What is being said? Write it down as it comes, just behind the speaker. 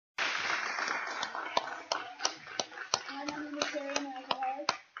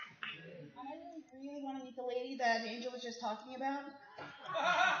was just talking about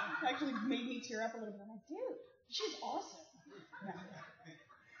actually made me tear up a little bit. I'm like, dude, she's awesome. Yeah.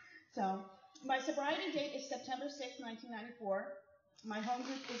 So my sobriety date is September 6, 1994. My home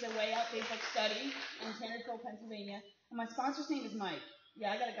group is a Way Out Big Book Study in Tannersville, Pennsylvania. And my sponsor's name is Mike.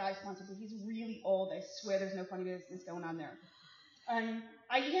 Yeah, I got a guy sponsor, but he's really old. I swear there's no funny business going on there.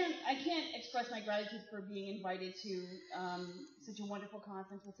 I can't express my gratitude for being invited to such a wonderful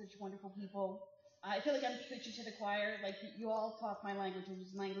conference with such wonderful people. I feel like I'm preaching to the choir. Like, you all talk my language, which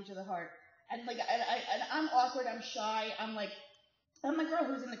is language of the heart. And like, I'm awkward. I'm shy. I'm the girl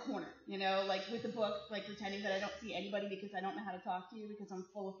who's in the corner, you know, like with the book, like pretending that I don't see anybody because I don't know how to talk to you because I'm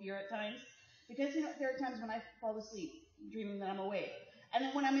full of fear at times. Because, you know, there are times when I fall asleep dreaming that I'm awake. And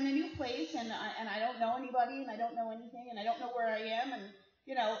then when I'm in a new place and I don't know anybody and I don't know anything and I don't know where I am, and,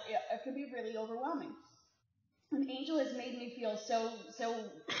 you know, it can be really overwhelming. And Angel has made me feel so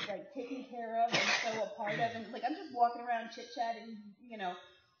like taken care of and so a part of, and like I'm just walking around chit-chatting, you know,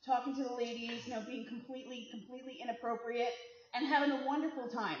 talking to the ladies, you know, being completely inappropriate and having a wonderful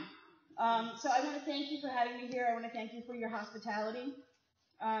time. So I want to thank you for having me here. I want to thank you for your hospitality.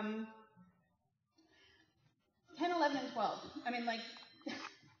 10, 11, and 12. I mean, like,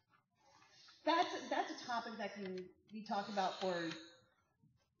 that's a topic that can be talked about for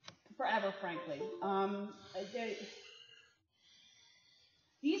forever, frankly.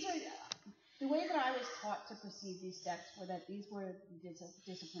 These are the way that I was taught to perceive these steps were that these were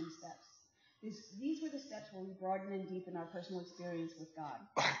discipline steps. These were the steps where we broaden and deepen our personal experience with God.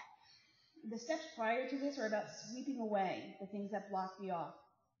 The steps prior to this are about sweeping away the things that block me off.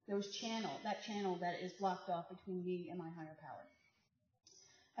 That channel that is blocked off between me and my higher power.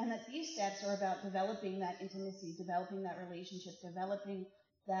 And that these steps are about developing that intimacy, developing that relationship, developing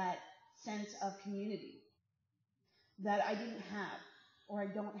that sense of community that I didn't have or I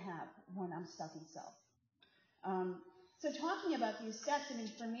don't have when I'm stuck in self. So talking about these steps, I mean,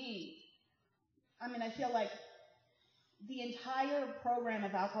 for me, I feel like the entire program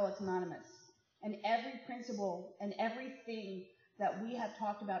of Alcoholics Anonymous and every principle and everything that we have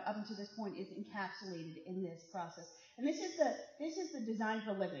talked about up until this point is encapsulated in this process. And this is the design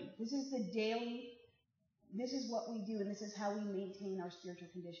for living. This is what we do, and this is how we maintain our spiritual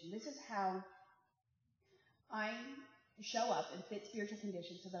condition. This is how I show up and fit spiritual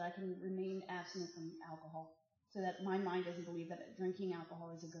conditions so that I can remain abstinent from alcohol, so that my mind doesn't believe that drinking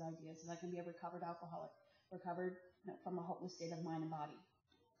alcohol is a good idea, so that I can be a recovered alcoholic, recovered from a hopeless state of mind and body.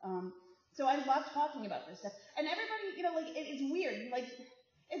 So I love talking about this stuff. And everybody, you know, like, it's weird. Like,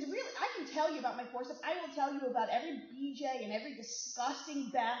 it's really, I can tell you about my 4 steps. I will tell you about every BJ and every disgusting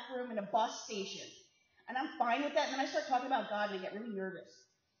bathroom in a bus station. And I'm fine with that. And then I start talking about God and I get really nervous.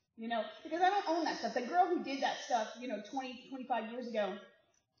 You know, because I don't own that stuff. The girl who did that stuff, you know, 20, 25 years ago,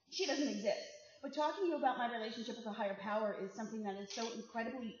 she doesn't exist. But talking to you about my relationship with a higher power is something that is so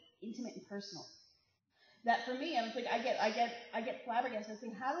incredibly intimate and personal. That for me, I was like, I get flabbergasted.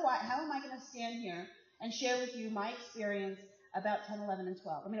 Saying, how am I going to stand here and share with you my experience about 10, 11, and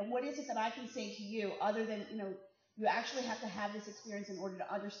 12? I mean, what is it that I can say to you other than, you know, you actually have to have this experience in order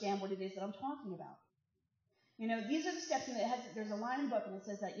to understand what it is that I'm talking about? You know, these are the steps, and there's a line in the book, and it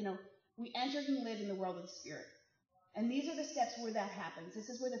says that, you know, we enter and live in the world of the Spirit. And these are the steps where that happens. This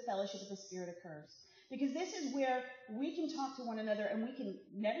is where the fellowship of the Spirit occurs. Because this is where we can talk to one another, and we can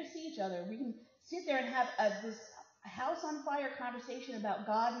never see each other. We can sit there and have this house on fire conversation about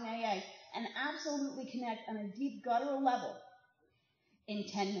God and AA and absolutely connect on a deep guttural level in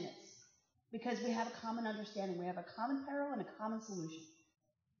 10 minutes. Because we have a common understanding. We have a common peril and a common solution.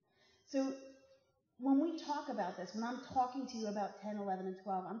 So when we talk about this, when I'm talking to you about 10, 11, and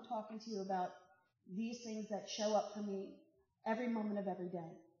 12, I'm talking to you about these things that show up for me every moment of every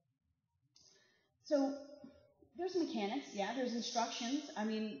day. So there's mechanics, yeah, there's instructions. I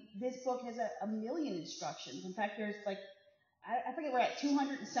mean, this book has a million instructions. In fact, there's like, I forget, we're at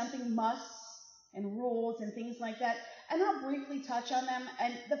 200 and something musts and rules and things like that. And I'll briefly touch on them.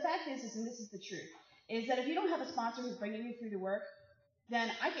 And the fact is, and this is the truth, is that if you don't have a sponsor who's bringing you through the work, then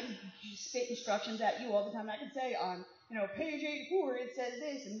I can spit instructions at you all the time. I can say on, you know, page 84, it says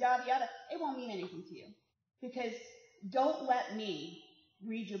this and yada, yada. It won't mean anything to you. Because don't let me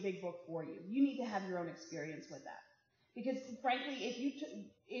read your big book for you. You need to have your own experience with that. Because frankly,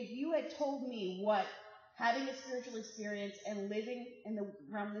 if you had told me what having a spiritual experience and living in the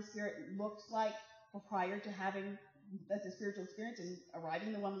realm of the Spirit looks like prior to having that's a spiritual experience and arriving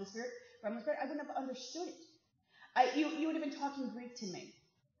in the realm of the Spirit, I wouldn't have understood it. You would have been talking Greek to me.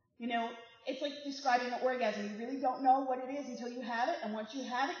 You know, it's like describing an orgasm. You really don't know what it is until you have it, and once you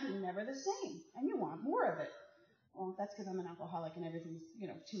have it, you're never the same, and you want more of it. Well, that's because I'm an alcoholic and everything's,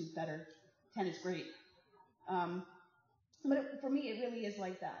 2 is better, 10 is great. But for me, it really is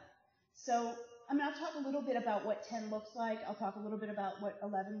like that. So, I'll talk a little bit about what 10 looks like. I'll talk a little bit about what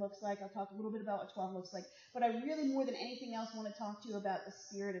 11 looks like. I'll talk a little bit about what 12 looks like. But I really, more than anything else, want to talk to you about the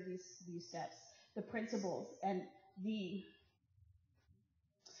spirit of these steps, the principles, and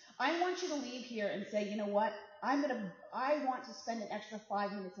I want you to leave here and say, you know what? I want to spend an extra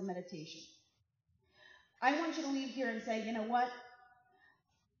 5 minutes of meditation. I want you to leave here and say, you know what?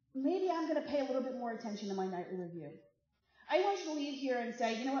 Maybe I'm going to pay a little bit more attention to my nightly review. I want you to leave here and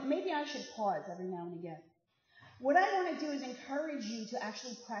say, you know what? Maybe I should pause every now and again. What I want to do is encourage you to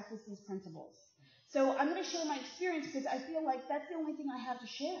actually practice these principles. So I'm going to share my experience because I feel like that's the only thing I have to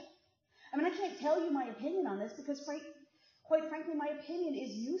share. I can't tell you my opinion on this because, quite frankly, my opinion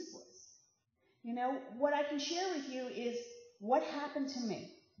is useless. What I can share with you is what happened to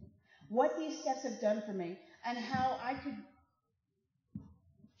me, what these steps have done for me, and how I could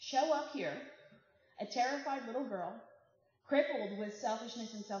show up here, a terrified little girl, crippled with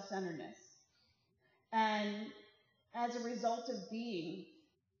selfishness and self-centeredness. And as a result of being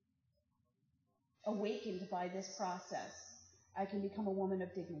awakened by this process, I can become a woman of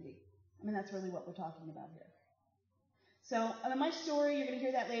dignity. That's really what we're talking about here. So, my story, you're going to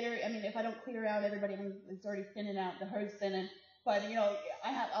hear that later. If I don't clear out everybody, it's already thinning out, the herd's thinning. But,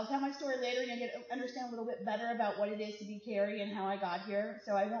 I'll tell my story later, and you'll understand a little bit better about what it is to be Kerry and how I got here.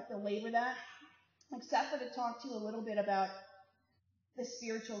 So I won't belabor that, except for to talk to you a little bit about the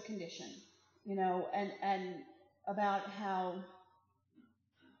spiritual condition, and about how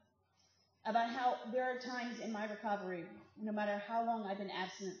there are times in my recovery, no matter how long I've been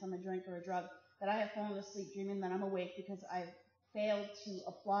abstinent from a drink or a drug, that I have fallen asleep dreaming that I'm awake because I've failed to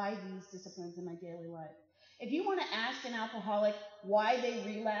apply these disciplines in my daily life. If you want to ask an alcoholic why they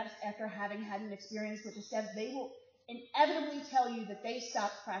relapsed after having had an experience with the steps, they will inevitably tell you that they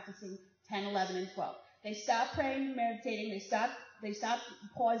stopped practicing 10, 11, and 12. They stopped praying and meditating. They stopped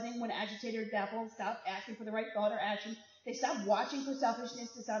pausing when agitated or doubtful. Stopped asking for the right thought or action. They stopped watching for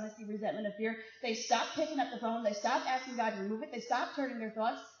selfishness, dishonesty, resentment, and fear. They stopped picking up the phone. They stopped asking God to remove it. They stopped turning their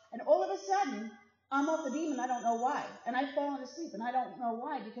thoughts. And all of a sudden, I'm off the beam and I don't know why. And I've fallen asleep and I don't know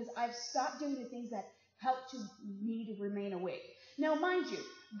why, because I've stopped doing the things that help me to remain awake. Now, mind you,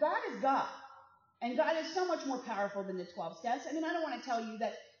 God is God. And God is so much more powerful than the 12 steps. I don't want to tell you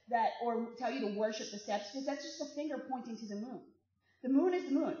that or tell you to worship the steps, because that's just a finger pointing to the moon. The moon is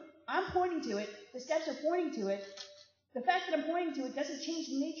the moon. I'm pointing to it. The steps are pointing to it. The fact that I'm pointing to it doesn't change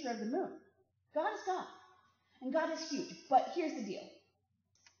the nature of the moon. God is God. And God is huge. But here's the deal.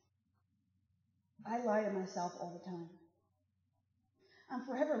 I lie to myself all the time. I'm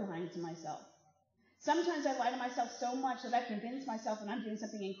forever lying to myself. Sometimes I lie to myself so much that I convince myself that I'm doing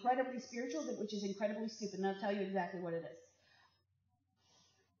something incredibly spiritual, which is incredibly stupid, and I'll tell you exactly what it is.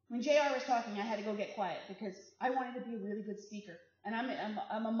 When JR was talking, I had to go get quiet because I wanted to be a really good speaker. And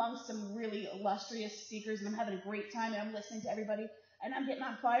I'm amongst some really illustrious speakers, and I'm having a great time, and I'm listening to everybody, and I'm getting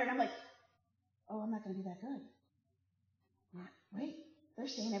on fire, and I'm like, oh, I'm not going to be that good. Wait, they're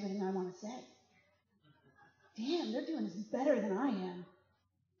saying everything I want to say. Damn, they're doing this better than I am.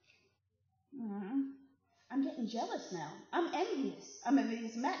 I'm getting jealous now. I'm envious. I'm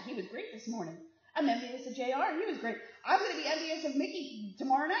envious of Matt. He was great this morning. I'm envious of JR. He was great. I'm going to be envious of Mickey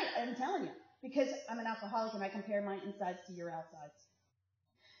tomorrow night, I'm telling you, because I'm an alcoholic and I compare my insides to your outsides.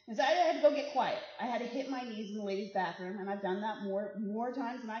 And so I had to go get quiet. I had to hit my knees in the ladies' bathroom, and I've done that more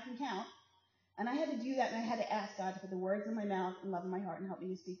times than I can count. And I had to do that, and I had to ask God to put the words in my mouth and love in my heart and help me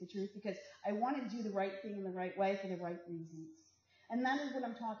to speak the truth, because I wanted to do the right thing in the right way for the right reasons. And that is what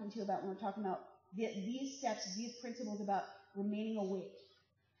I'm talking to you about when we're talking about these steps, these principles about remaining awake.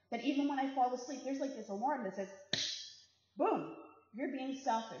 That even when I fall asleep, there's like this alarm that says, boom, you're being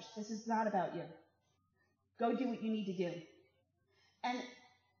selfish. This is not about you. Go do what you need to do. And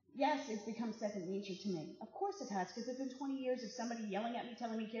yes, it's become second nature to me. Of course it has, because it's been 20 years of somebody yelling at me,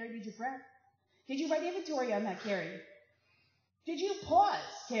 telling me, Kerry, did you pray? Did you write inventory on that, Kerry? Did you pause,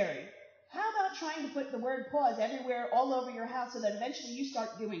 Kerry? How about trying to put the word pause everywhere, all over your house, so that eventually you start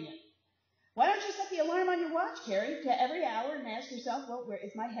doing it? Why don't you set the alarm on your watch, Kerry, to every hour and ask yourself, well, where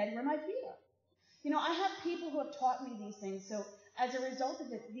is my head, where my feet are? I have people who have taught me these things, so as a result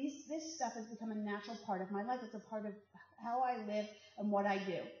of it, this stuff has become a natural part of my life. It's a part of how I live and what I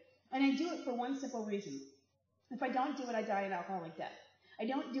do. And I do it for one simple reason. If I don't do it, I die an alcoholic death. I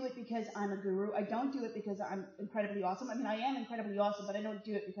don't do it because I'm a guru. I don't do it because I'm incredibly awesome. I am incredibly awesome, but I don't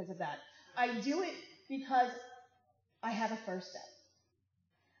do it because of that. I do it because I have a first step.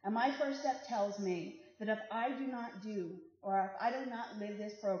 And my first step tells me that if I do not do, or if I do not live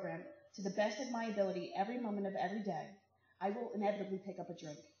this program to the best of my ability every moment of every day, I will inevitably pick up a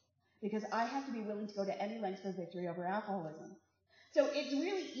drink. because I have to be willing to go to any lengths for victory over alcoholism. So it's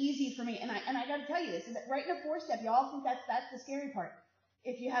really easy for me, and I got to tell you this, is that right in a 4-step, y'all think that's the scary part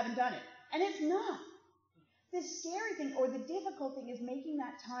if you haven't done it. And it's not. The scary thing or the difficult thing is making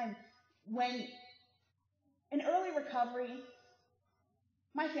that time when in early recovery,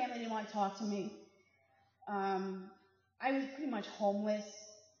 my family didn't want to talk to me. I was pretty much homeless.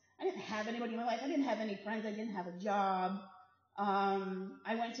 I didn't have anybody in my life. I didn't have any friends. I didn't have a job.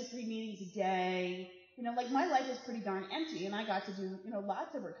 I went to 3 meetings a day. My life was pretty darn empty, and I got to do,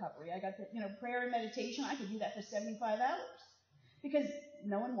 lots of recovery. I got to, prayer and meditation. I could do that for 75 hours because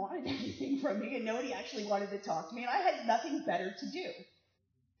no one wanted anything from me, and nobody actually wanted to talk to me, and I had nothing better to do.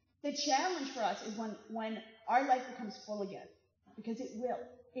 The challenge for us is when our life becomes full again, because it will.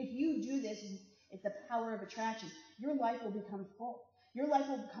 If you do this, it's the power of attraction. Your life will become full. Your life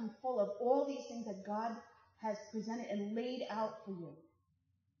will become full of all these things that God has presented and laid out for you.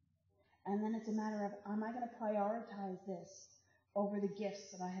 And then it's a matter of, am I going to prioritize this over the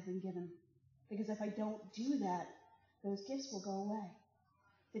gifts that I have been given? Because if I don't do that, those gifts will go away.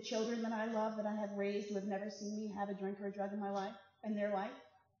 The children that I love, that I have raised, who have never seen me have a drink or a drug in their life,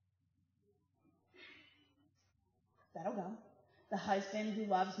 that'll go. The husband who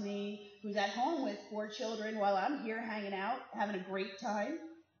loves me, who's at home with 4 children while I'm here hanging out, having a great time,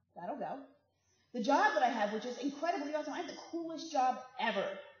 that'll go. The job that I have, which is incredibly awesome, I have the coolest job ever.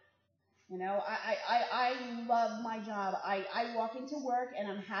 I love my job. I walk into work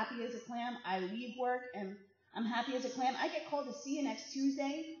and I'm happy as a clam. I leave work and I'm happy as a clam. I get called to see you next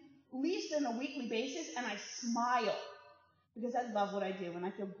Tuesday, at least on a weekly basis, and I smile because I love what I do and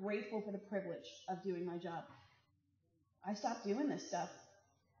I feel grateful for the privilege of doing my job. I stopped doing this stuff.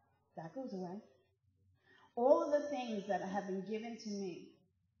 That goes away. All of the things that have been given to me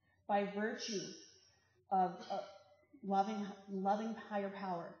by virtue of loving higher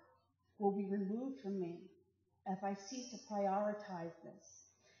power will be removed from me if I cease to prioritize this.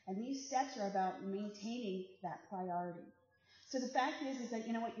 And these steps are about maintaining that priority. So the fact is that,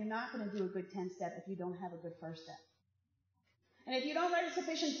 you're not going to do a good 10-step if you don't have a good first step. And if you don't write a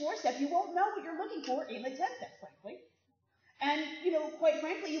sufficient 4-step, you won't know what you're looking for in the 10th step, frankly. And, quite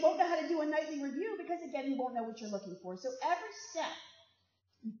frankly, you won't know how to do a nightly review because, again, you won't know what you're looking for. So every step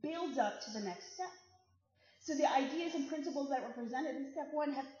builds up to the next step. So the ideas and principles that were presented in step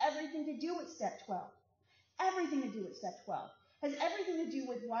 1 have everything to do with step 12. Everything to do with step 12. Has everything to do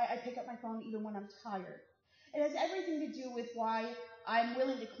with why I pick up my phone even when I'm tired. It has everything to do with why I'm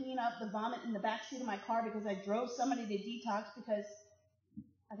willing to clean up the vomit in the backseat of my car because I drove somebody to detox because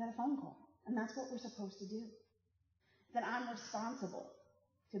I got a phone call. And that's what we're supposed to do. That I'm responsible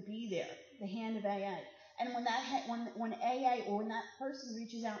to be there, the hand of AA. And when AA or when that person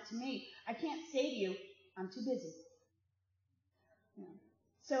reaches out to me, I can't say to you, I'm too busy.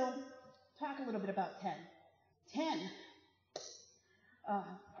 So, talk a little bit about 10. 10,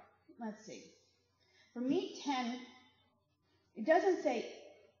 let's see. For me, 10, it doesn't say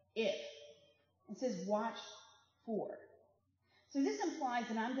if. It says watch for. So this implies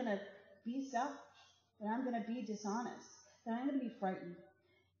that I'm going to be selfish, that I'm going to be dishonest, that I'm going to be frightened.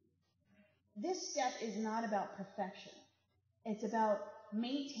 This step is not about perfection. It's about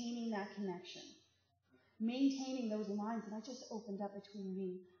maintaining that connection. Maintaining those lines that I just opened up between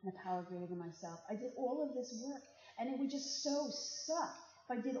me and a power greater than myself. I did all of this work, and it would just so suck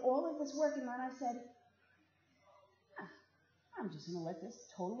if I did all of this work and then I said, I'm just going to let this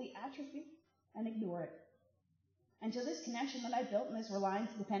totally atrophy and ignore it. Until this connection that I built and this reliance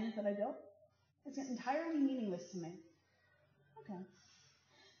and dependence that I built, it's entirely meaningless to me. Okay.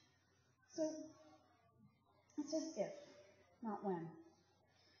 So, it says if, not when.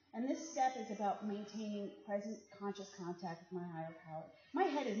 And this step is about maintaining present conscious contact with my higher power. My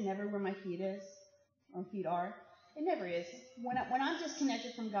head is never where my feet are. It never is. When I'm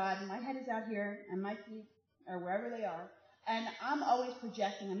disconnected from God, my head is out here and my feet are wherever they are. And I'm always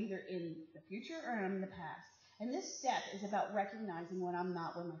projecting. I'm either in the future or I'm in the past. And this step is about recognizing when I'm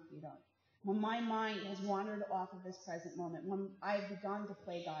not where my feet are. When my mind has wandered off of this present moment. When I've begun to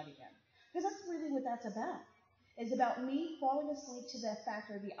play God again. Because that's really what that's about. It's about me falling asleep to the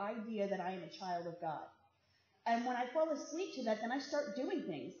fact or the idea that I am a child of God. And when I fall asleep to that, then I start doing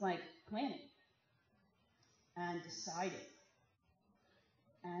things like planning and deciding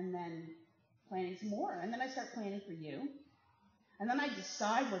and then planning some more. And then I start planning for you. And then I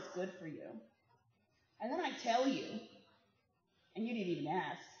decide what's good for you. And then I tell you, and you didn't even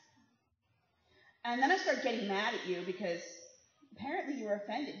ask. And then I start getting mad at you because apparently you were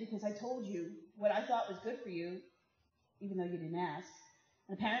offended because I told you what I thought was good for you, even though you didn't ask.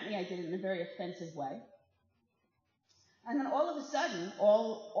 And apparently I did it in a very offensive way. And then all of a sudden,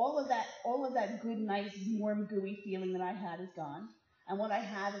 all of that good, nice, warm, gooey feeling that I had is gone. And what I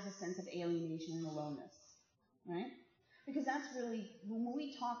have is a sense of alienation and aloneness, right? Because that's really, when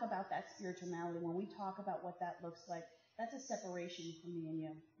we talk about that spirituality, when we talk about what that looks like, that's a separation from me and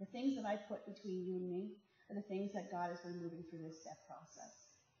you. The things that I put between you and me are the things that God is removing through this step process.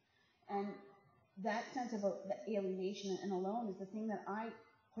 And that sense of the alienation and alone is the thing that I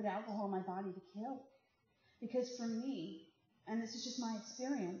put alcohol in my body to kill. Because for me, and this is just my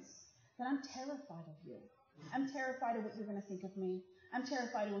experience, that I'm terrified of you. I'm terrified of what you're going to think of me. I'm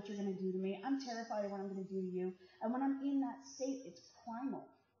terrified of what you're going to do to me. I'm terrified of what I'm going to do to you. And when I'm in that state, it's primal.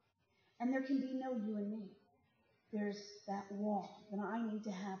 And there can be no you and me. There's that wall that I need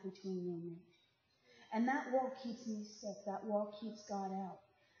to have between you and me. And that wall keeps me sick. That wall keeps God out.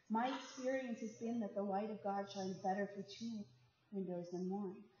 My experience has been that the light of God shines better through two windows than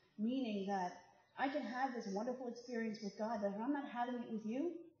one. Meaning that I can have this wonderful experience with God, but if I'm not having it with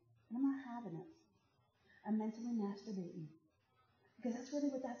you, I'm not having it. I'm mentally masturbating. Because that's really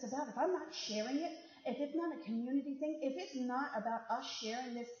what that's about. If I'm not sharing it, if it's not a community thing, if it's not about us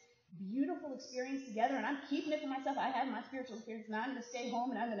sharing this beautiful experience together and I'm keeping it for myself, I have my spiritual experience and I'm going to stay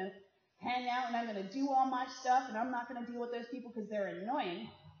home and I'm going to hang out and I'm going to do all my stuff and I'm not going to deal with those people because they're annoying.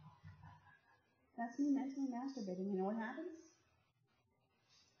 That's me mentally masturbating. You know what happens?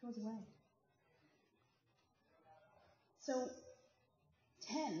 It goes away. So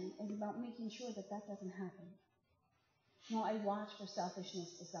 10 is about making sure that that doesn't happen. No, I watch for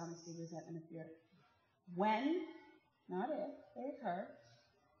selfishness, dishonesty, resentment, and fear. When, not if, they occur,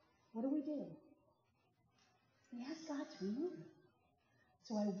 what do? We ask God to remove it.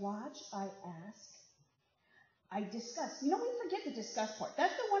 So I watch, I ask, I discuss. You know, we forget the discuss part.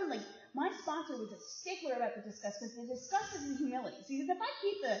 That's the one, like, my sponsor was a stickler about the discuss, because the discuss is humility. See, if I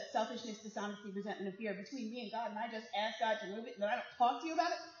keep the selfishness, dishonesty, resentment, and fear between me and God, and I just ask God to remove it, and then I don't talk to you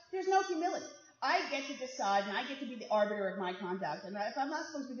about it, there's no humility. I get to decide, and I get to be the arbiter of my conduct. And if I'm not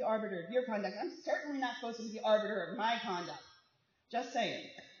supposed to be the arbiter of your conduct, I'm certainly not supposed to be the arbiter of my conduct. Just saying.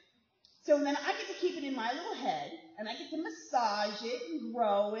 So then I get to keep it in my little head, and I get to massage it, and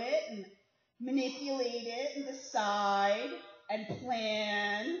grow it, and manipulate it, and decide, and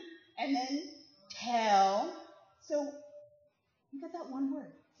plan, and then tell. So you got that one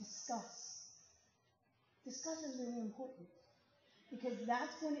word, discuss. Discuss is really important, because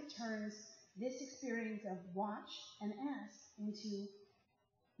that's when it turns this experience of watch and ask into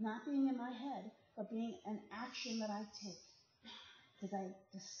not being in my head, but being an action that I take. Because I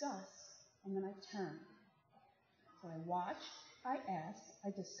discuss, and then I turn. So I watch, I ask, I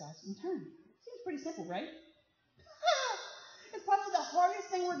discuss, and turn. Seems pretty simple, right? It's probably the hardest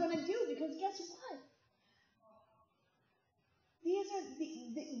thing we're going to do, because guess what?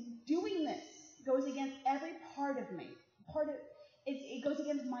 Doing this goes against every part of me. It goes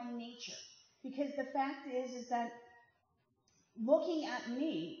against my nature. Because the fact is that looking at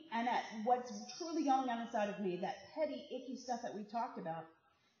me and at what's truly going on inside of me, that petty, icky stuff that we talked about,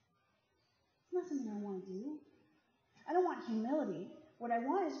 it's not something I want to do. I don't want humility. What I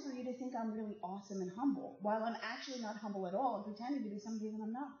want is for you to think I'm really awesome and humble, while I'm actually not humble at all and pretending to be somebody that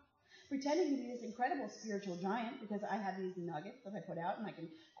I'm not. Pretending to be this incredible spiritual giant, because I have these nuggets that I put out, and I can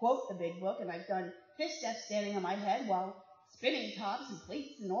quote the big book, and I've done fifth steps standing on my head while spinning tops and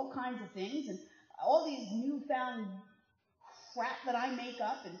plates and all kinds of things, and all these newfound crap that I make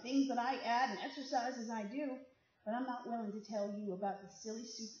up and things that I add and exercises I do, but I'm not willing to tell you about the silly,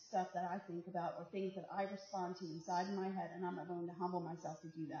 stupid stuff that I think about or things that I respond to inside my head, and I'm not willing to humble myself to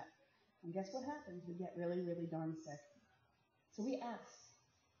do that. And guess what happens? We get really, really darn sick. So we ask,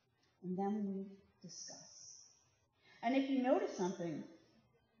 and then we discuss. And if you notice something,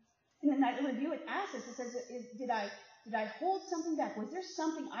 in the nightly review, it asks us, it says, did I hold something back? Was there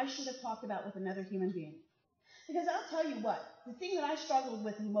something I should have talked about with another human being? Because I'll tell you what, the thing that I struggled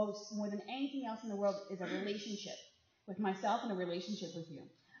with most, more than anything else in the world, is a relationship with myself and a relationship with you.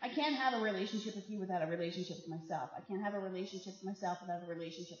 I can't have a relationship with you without a relationship with myself. I can't have a relationship with myself without a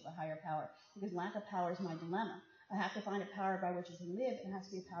relationship with a higher power, because lack of power is my dilemma. I have to find a power by which I can live, and it has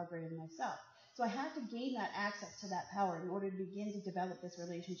to be a power greater than myself. So I have to gain that access to that power in order to begin to develop this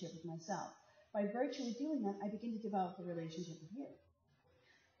relationship with myself. By virtue of doing that, I begin to develop the relationship with you.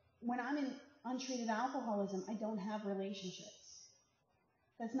 When I'm in untreated alcoholism, I don't have relationships.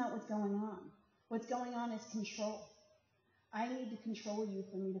 That's not what's going on. What's going on is control. I need to control you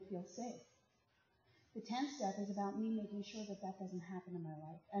for me to feel safe. The 10th step is about me making sure that that doesn't happen in my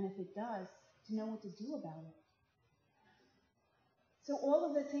life. And if it does, to know what to do about it. So all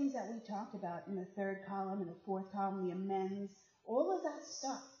of the things that we talked about in the third column and the fourth column, the amends, all of that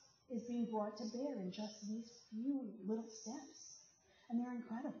stuff is being brought to bear in just these few little steps. And they're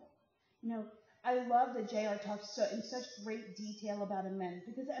incredible. I love that JR talks in such great detail about amends,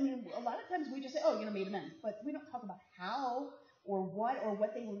 because, a lot of times we just say, made amends, but we don't talk about how or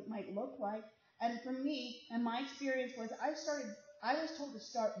what they might look like. And for me, and my experience was, I was told to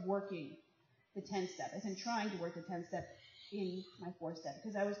start working the 10-step, as in trying to work the 10-step in my 4-step,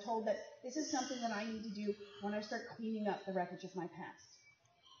 because I was told that this is something that I need to do when I start cleaning up the wreckage of my past.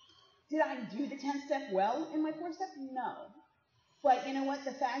 Did I do the 10-step well in my 4-step? No. But you know what?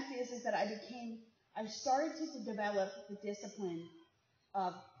 The fact is that I started to develop the discipline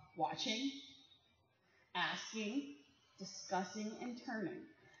of watching, asking, discussing, and turning.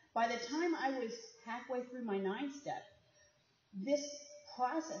 By the time I was halfway through my 9-step, this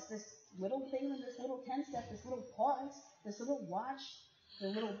process, this little thing, this little 10-step, this little pause, this little watch, the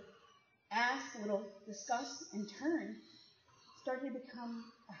little ask, the little discuss and turn, started to become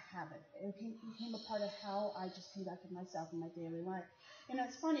a habit. It became a part of how I just conducted myself in my daily life. And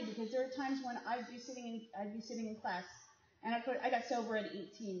it's funny because there are times when I'd be sitting in class, and I got sober at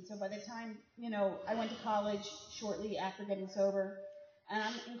 18. So by the time, I went to college shortly after getting sober, and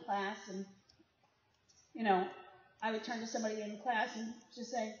I'm in class, and, I would turn to somebody in class and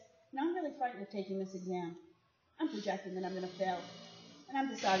just say, I'm really frightened of taking this exam. I'm projecting that I'm going to fail, and I'm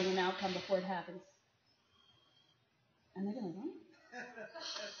deciding an outcome before it happens. And they're going, what?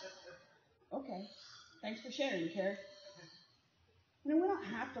 Okay. Thanks for sharing, Kerry. We don't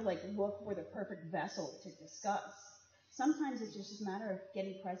have to look for the perfect vessel to discuss. Sometimes it's just a matter of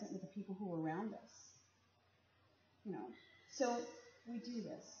getting present with the people who are around us. So we do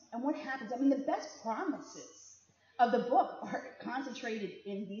this. And what happens? The best promises of the book are concentrated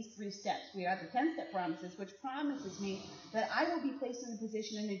in these 3 steps. We have the 10-step promises, which promises me that I will be placed in a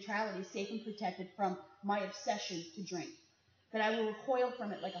position of neutrality, safe and protected from my obsession to drink, that I will recoil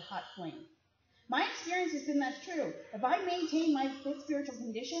from it like a hot flame. My experience has been that's true. If I maintain my fit spiritual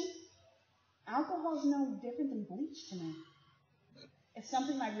condition, alcohol is no different than bleach to me. It's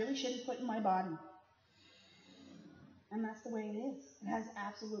something I really shouldn't put in my body. And that's the way it is. It has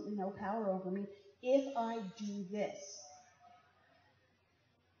absolutely no power over me if I do this.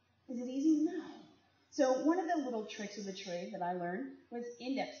 Is it easy? No. So one of the little tricks of the trade that I learned was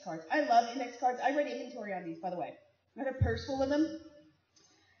index cards. I love index cards. I read inventory on these, by the way. I got a purse full of them.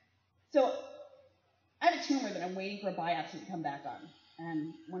 So I have a tumor that I'm waiting for a biopsy to come back on.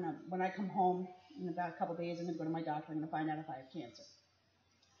 And when I come home in about a couple days, I'm going to go to my doctor. I'm going to find out if I have cancer.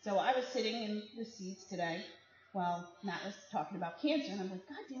 So I was sitting in the seats today while Matt was talking about cancer, and I'm like,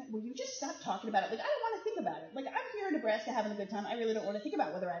 God damn it, will you just stop talking about it? I don't want to think about it. I'm here in Nebraska having a good time. I really don't want to think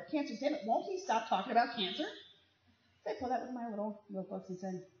about whether I have cancer. Damn it, won't he stop talking about cancer? So I pulled out with my little notebooks and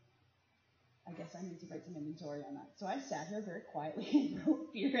said, I guess I need to write some inventory on that. So I sat here very quietly and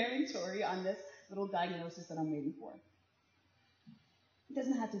wrote fear inventory on this little diagnosis that I'm waiting for. It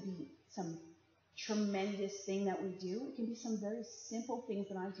doesn't have to be some tremendous thing that we do. It can be some very simple things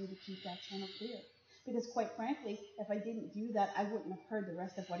that I do to keep that channel clear. Because quite frankly, if I didn't do that, I wouldn't have heard the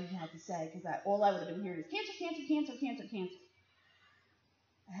rest of what he had to say, because all I would have been hearing is cancer, cancer, cancer, cancer, cancer.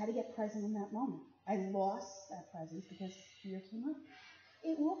 I had to get present in that moment. I lost that presence because fear came up.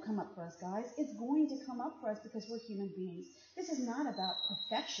 It will come up for us, guys. It's going to come up for us because we're human beings. This is not about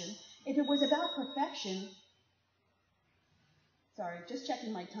perfection. If it was about perfection, sorry, just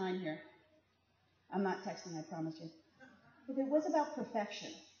checking my time here. I'm not texting, I promise you. If it was about perfection,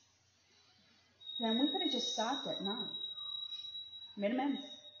 then we could have just stopped at 9. Made amends.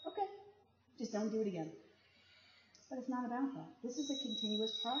 Okay. Just don't do it again. But it's not about that. This is a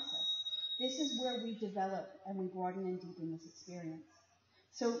continuous process. This is where we develop and we broaden and deepen this experience.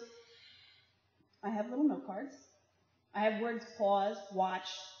 So I have little note cards. I have words pause, watch,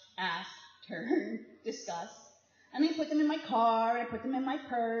 ask, turn, discuss. And I put them in my car, I put them in my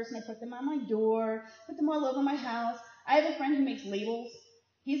purse, and I put them on my door, put them all over my house. I have a friend who makes labels.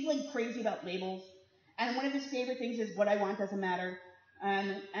 He's crazy about labels. And one of his favorite things is what I want doesn't matter.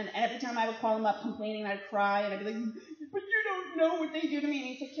 And every time I would call him up complaining, I'd cry, and I'd be like, but you don't know what they do to me. And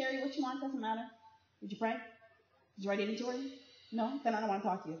he'd say, Kerry, what you want doesn't matter. Did you pray? Did you write inventory? No? Then I don't want to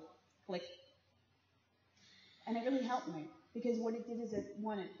talk to you. Click. And it really helped me. Because what it did is it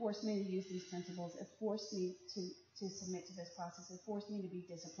forced me to use these principles. It forced me to submit to this process. It forced me to be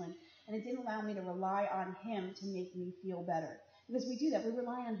disciplined. And it didn't allow me to rely on him to make me feel better. Because we do that. We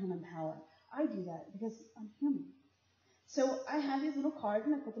rely on human power. I do that because I'm human. So I have these little cards,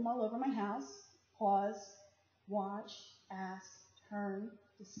 and I put them all over my house. Pause, watch, ask, turn,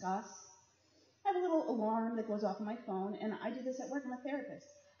 discuss. I have a little alarm that goes off on my phone, and I do this at work. I'm a therapist.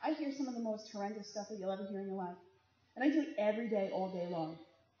 I hear some of the most horrendous stuff that you'll ever hear in your life. And I do it every day, all day long.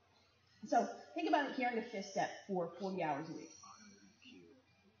 So think about hearing a fifth step for 40 hours a week.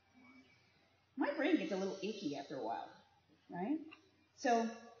 My brain gets a little icky after a while, right? So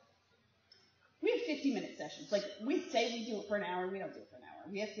we have 50-minute sessions. Like we say we do it for an hour, we don't do it for an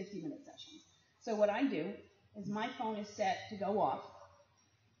hour. We have 50-minute sessions. So what I do is my phone is set to go off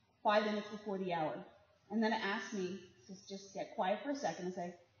 5 minutes before the hour. And then it asks me to just get quiet for a second and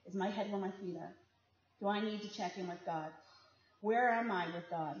say, is my head where my feet are? Do I need to check in with God? Where am I with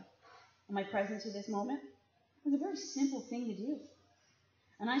God? Am I present to this moment? It's a very simple thing to do.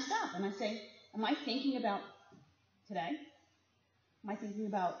 And I stop and I say, am I thinking about today? Am I thinking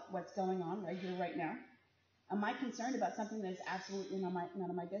about what's going on right here, right now? Am I concerned about something that is absolutely none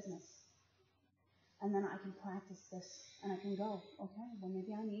of my business? And then I can practice this, and I can go, okay, well,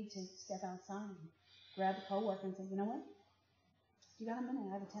 maybe I need to step outside and grab a coworker and say, you know what? You got a minute,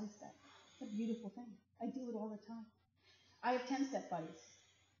 I have a 10-step. It's a beautiful thing. I do it all the time. I have 10-step buddies.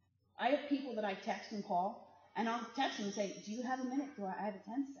 I have people that I text and call, and I'll text them and say, do you have a minute? I have a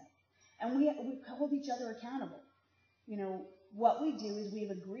 10-step. And we hold each other accountable. You know, what we do is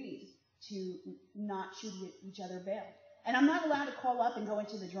we've agreed to not shoot each other bail. And I'm not allowed to call up and go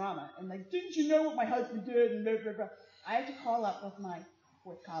into the drama. And like, didn't you know what my husband did? And blah, blah, blah. I have to call up with my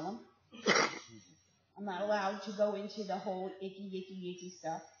fourth column. I'm not allowed to go into the whole icky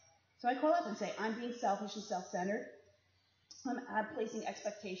stuff. So I call up and say, I'm being selfish and self-centered. I'm placing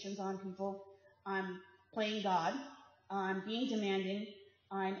expectations on people. I'm playing God. I'm being demanding.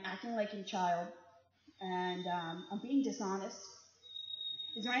 I'm acting like a child. And I'm being dishonest.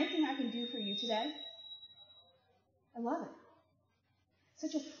 Is there anything I can do for you today? I love it.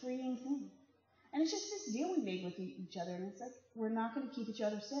 Such a freeing thing. And it's just this deal we made with each other. And it's like, we're not going to keep each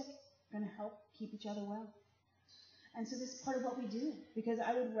other sick. We're going to help keep each other well. And so this is part of what we do. Because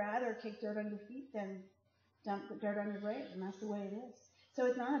I would rather kick dirt on your feet than dump dirt on your grave. And that's the way it is. So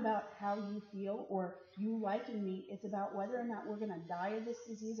it's not about how you feel or you liking me. It's about whether or not we're going to die of this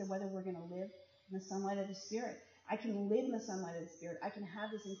disease or whether we're going to live in the sunlight of the Spirit. I can live in the sunlight of the Spirit. I can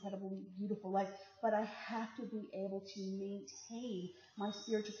have this incredibly beautiful life, but I have to be able to maintain my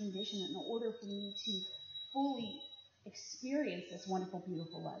spiritual condition in order for me to fully experience this wonderful,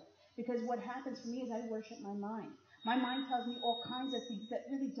 beautiful life. Because what happens for me is I worship my mind. My mind tells me all kinds of things that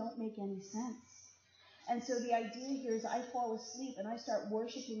really don't make any sense. And so the idea here is I fall asleep and I start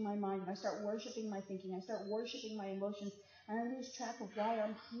worshiping my mind, and I start worshiping my thinking, I start worshiping my emotions, and I lose track of why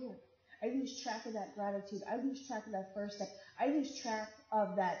I'm here. I lose track of that gratitude. I lose track of that first step. I lose track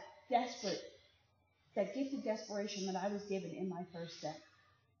of that gifted desperation that I was given in my first step.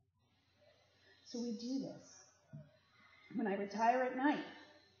 So we do this. When I retire at night,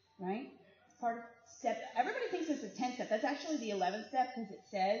 right? It's part of step. Everybody thinks it's the 10th step. That's actually the 11th step because it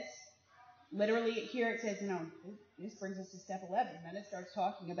says, literally here it says, this brings us to step 11. And then it starts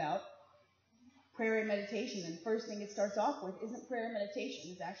talking about prayer and meditation. And the first thing it starts off with isn't prayer and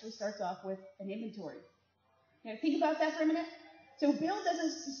meditation. It actually starts off with an inventory. Now, think about that for a minute. So Bill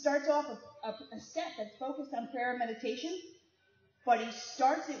doesn't start off a step that's focused on prayer and meditation, but he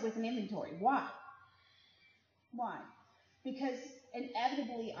starts it with an inventory. Why? Why? Because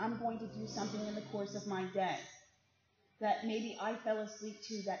inevitably I'm going to do something in the course of my day that maybe I fell asleep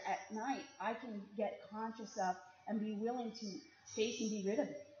to, that at night I can get conscious of and be willing to face and be rid of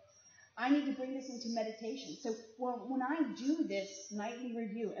it. I need to bring this into meditation. So when I do this nightly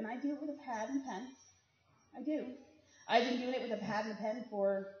review, and I do it with a pad and pen, I do. I've been doing it with a pad and a pen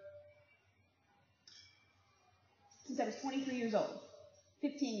since I was 23 years old,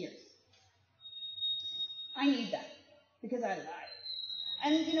 15 years. I need that because I lied.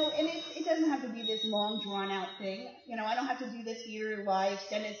 And, and it doesn't have to be this long, drawn-out thing. I don't have to do this here, lie,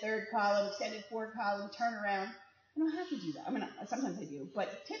 extended third column, extended fourth column, turn around. I don't have to do that. I mean, sometimes I do,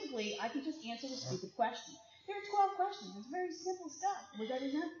 but typically I can just answer the stupid question. There are 12 questions. It's very simple stuff. Was I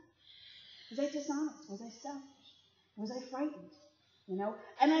resentful? Was I dishonest? Was I selfish? Was I frightened?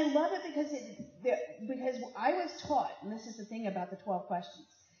 And I love it because I was taught, and this is the thing about the 12 questions,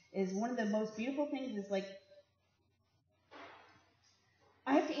 is one of the most beautiful things is like,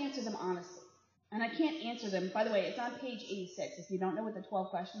 I have to answer them honestly. And I can't answer them. By the way, it's on page 86 if you don't know what the 12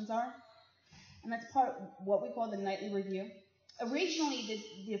 questions are. And that's part of what we call the nightly review. Originally,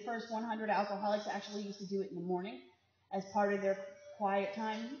 the first 100 alcoholics actually used to do it in the morning as part of their quiet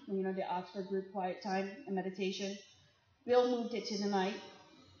time, the Oxford group quiet time and meditation. Bill moved it to the night.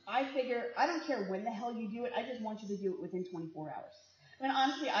 I figure, I don't care when the hell you do it. I just want you to do it within 24 hours. I mean,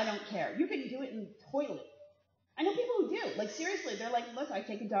 honestly, I don't care. You can do it in the toilet. I know people who do. Like, seriously, they're like, look, I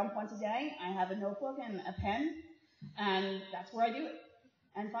take a dump once a day. I have a notebook and a pen, and that's where I do it.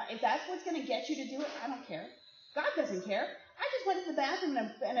 And if that's what's going to get you to do it, I don't care. God doesn't care. I just went to the bathroom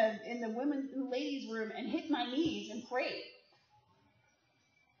in the ladies' room and hit my knees and prayed.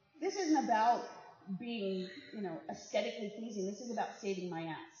 This isn't about being, aesthetically pleasing. This is about saving my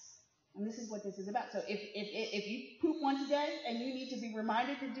ass. And this is what this is about. So if you poop once a day and you need to be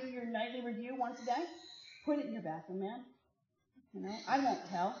reminded to do your nightly review once a day, put it in your bathroom, man. I won't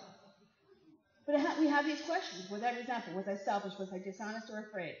tell. But we have these questions. Was I resentful? Was I selfish? Was I dishonest or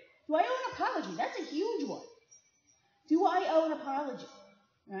afraid? Do I owe an apology? That's a huge one. Do I owe an apology?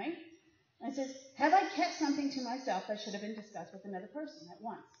 Right? And it says, have I kept something to myself that should have been discussed with another person at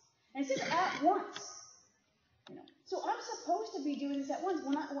once? And it says at once. So I'm supposed to be doing this at once.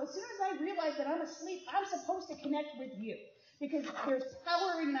 As soon as I realize that I'm asleep, I'm supposed to connect with you. Because there's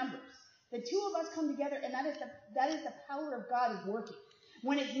power in numbers. The two of us come together, and that is the power of God is working.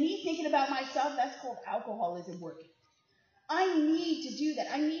 When it's me thinking about myself, that's called alcoholism working. I need to do that.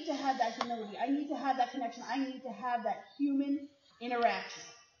 I need to have that humility. I need to have that connection. I need to have that human interaction.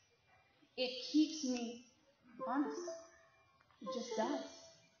 It keeps me honest. It just does.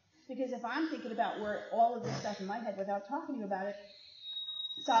 Because if I'm thinking about where all of this stuff in my head without talking to you about it,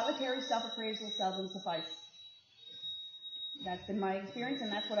 solitary self-appraisal seldom suffices. That's been my experience,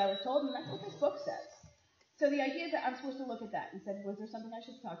 and that's what I was told, and that's what this book says. So the idea is that I'm supposed to look at that and say, was there something I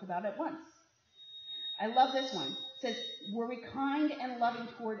should talk about at once? I love this one. It says, were we kind and loving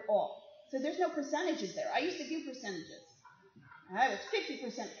toward all? So there's no percentages there. I used to do percentages. I was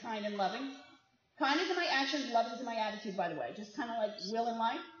 50% kind and loving. Kind is in my actions, love is in my attitude, by the way. Just kind of like will and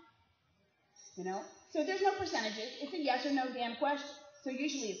life. So there's no percentages. It's a yes or no damn question. So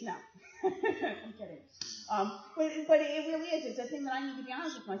usually it's no. I'm kidding. But it really is. It's a thing that I need to be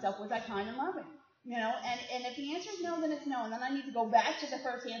honest with myself. Was I kind and loving? And if the answer is no, then it's no. And then I need to go back to the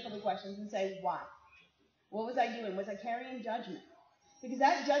first handful of questions and say, why? What was I doing? Was I carrying judgment? Because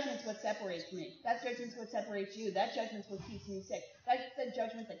that judgment's what separates me. That judgment's what separates you. That judgment's what keeps me sick. That's the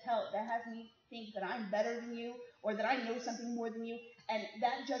judgment that has me think that I'm better than you or that I know something more than you. And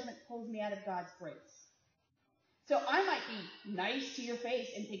that judgment pulls me out of God's grace. So I might be nice to your face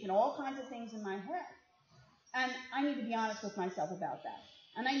and thinking all kinds of things in my head. And I need to be honest with myself about that.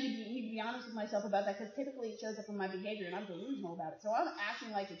 And I need to be honest with myself about that because typically it shows up in my behavior and I'm delusional about it. So I'm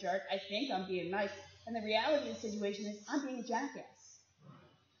acting like a jerk. I think I'm being nice. And the reality of the situation is I'm being a jackass.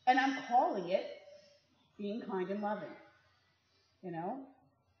 And I'm calling it being kind and loving.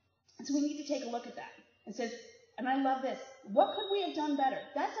 So we need to take a look at that. It says, and I love this, what could we have done better?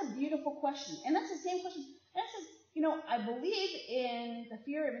 That's a beautiful question. And that's the same question. That says, I believe in the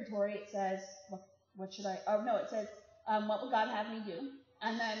fear inventory it says, what should I, it says, what would God have me do?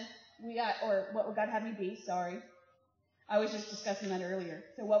 And then what would God have me be? Sorry. I was just discussing that earlier.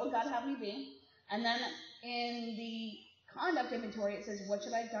 So what would God have me be? And then in the conduct inventory, it says, what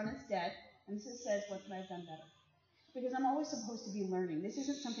should I have done instead? And this says, what could I have done better? Because I'm always supposed to be learning. This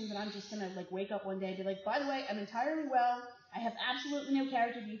isn't something that I'm just going to wake up one day and be like, by the way, I'm entirely well. I have absolutely no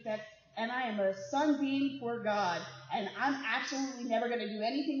character defects. And I am a sunbeam for God. And I'm absolutely never going to do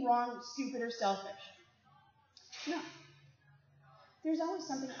anything wrong, stupid, or selfish. No. There's always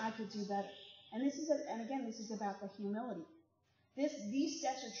something I could do better. And this is about the humility. These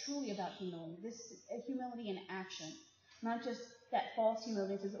steps are truly about humility. This is humility in action. Not just that false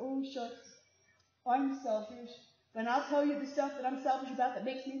humility that says, oh, shucks, I'm selfish. But I'll tell you the stuff that I'm selfish about that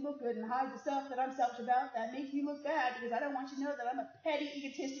makes me look good and hide the stuff that I'm selfish about that makes me look bad because I don't want you to know that I'm a petty,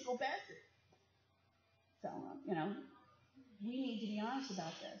 egotistical bastard. So, we need to be honest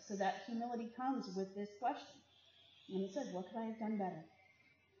about this. So that humility comes with this question. And it says, what could I have done better?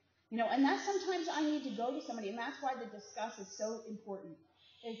 And that's sometimes I need to go to somebody, and that's why the discuss is so important.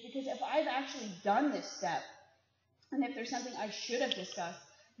 It's because if I've actually done this step, and if there's something I should have discussed,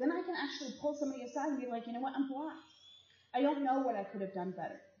 then I can actually pull somebody aside and be like, you know what, I'm blind. I don't know what I could have done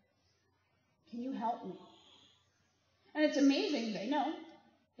better. Can you help me? And it's amazing. They know.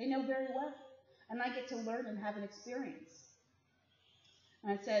 They know very well. And I get to learn and have an experience.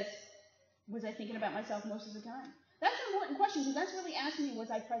 And it says, was I thinking about myself most of the time? That's an important question because that's really asking me,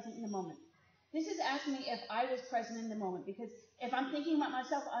 was I present in the moment? This is asking me if I was present in the moment because if I'm thinking about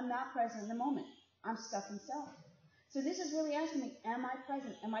myself, I'm not present in the moment. I'm stuck in self. So this is really asking me, am I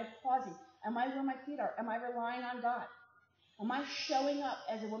present? Am I pausing? Am I where my feet are? Am I relying on God? Am I showing up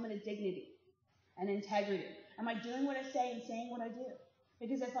as a woman of dignity and integrity? Am I doing what I say and saying what I do?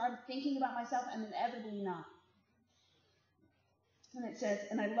 Because if I'm thinking about myself, I'm inevitably not. And it says,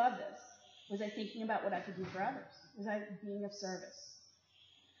 and I love this, was I thinking about what I could do for others? Was I being of service?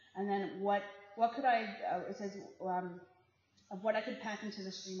 And then what could I, it says, of what I could pack into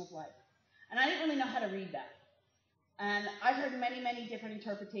the stream of life. And I didn't really know how to read that. And I've heard many, many different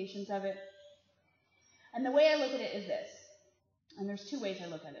interpretations of it. And the way I look at it is this. And there's two ways I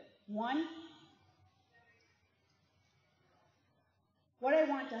look at it. One, what I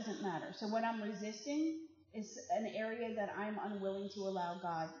want doesn't matter. So what I'm resisting is an area that I'm unwilling to allow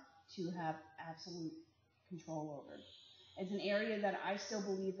God to have absolute control over. It's an area that I still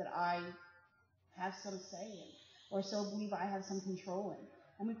believe that I have some say in, or still believe I have some control in.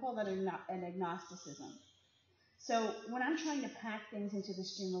 And we call that an agnosticism. So when I'm trying to pack things into the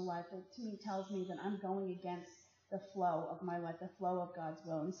stream of life, it to me tells me that I'm going against the flow of my life, the flow of God's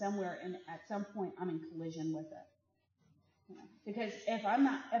will, and at some point I'm in collision with it. You know, because if I'm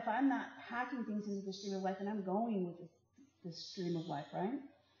not packing things into the stream of life, then I'm going with the stream of life, right?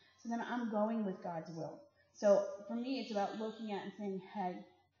 So then I'm going with God's will. So for me, it's about looking at and saying, hey,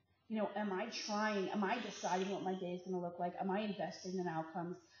 you know, am I deciding what my day is going to look like? Am I investing in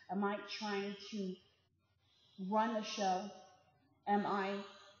outcomes? Am I trying to run the show? Am I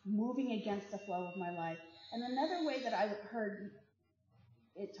moving against the flow of my life? And another way that I heard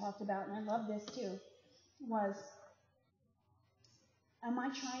it talked about, and I love this too, was, am I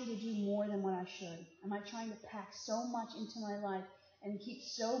trying to do more than what I should? Am I trying to pack so much into my life and keep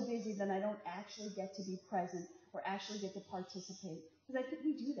so busy that I don't actually get to be present or actually get to participate? Because I think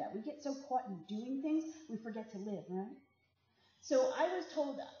we do that. We get so caught in doing things, we forget to live, right? So I was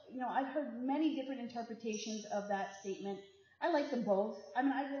told, you know, I've heard many different interpretations of that statement. I like them both. I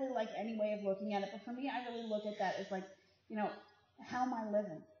mean, I really like any way of looking at it, but for me, I really look at that as like, you know, how am I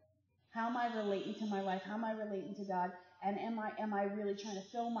living? How am I relating to my life? How am I relating to God? And am I really trying to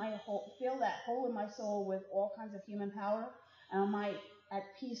fill that hole in my soul with all kinds of human power? Am I at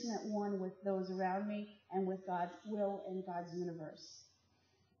peace and at one with those around me and with God's will and God's universe?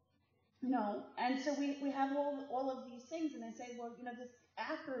 You know, and so we have all of these things, and I say, well, you know, this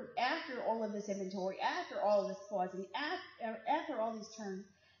after all of this inventory, after all of this pausing, after all these turns,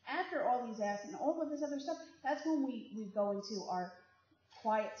 after all these asks, and all of this other stuff, that's when we go into our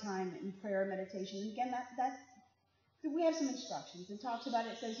quiet time in prayer and meditation. And again, we have some instructions. It talks about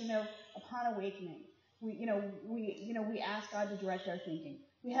it. It says, you know, upon awakening, we ask God to direct our thinking.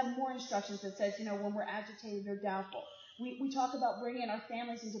 We have more instructions that says, you know, when we're agitated or doubtful. We talk about bringing our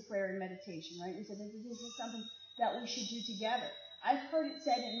families into prayer and meditation, right? We said that this is something that we should do together. I've heard it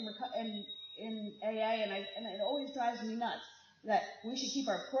said in AA, and it always drives me nuts, that we should keep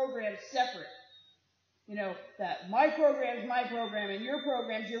our programs separate. You know, that my program is my program, and your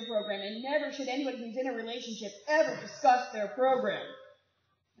program is your program, and never should anybody who's in a relationship ever discuss their program.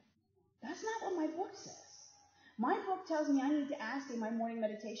 That's not what my book says. My book tells me I need to ask in my morning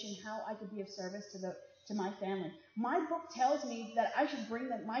meditation how I could be of service to my family. My book tells me that I should bring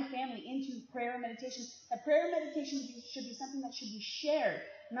my family into prayer and meditation. That prayer and meditation should be something that should be shared,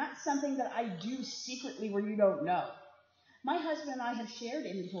 not something that I do secretly where you don't know. My husband and I have shared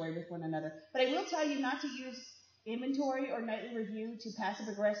inventory with one another, but I will tell you not to use inventory or nightly review to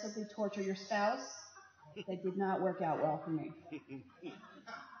passive-aggressively torture your spouse. That did not work out well for me.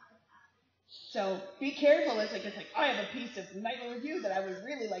 So be careful. It's like, I have a piece of nightly review that I would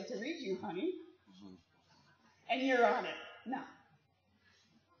really like to read you, honey. And you're on it. No.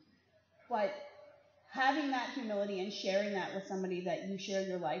 But having that humility and sharing that with somebody that you share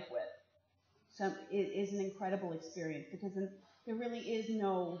your life with is an incredible experience, because there really is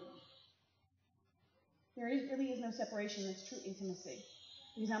no separation. It's true intimacy,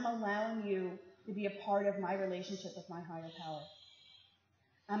 because I'm allowing you to be a part of my relationship with my higher power.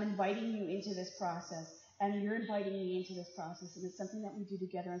 I'm inviting you into this process, and you're inviting me into this process, and it's something that we do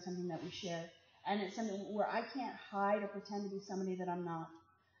together and something that we share. And it's something where I can't hide or pretend to be somebody that I'm not.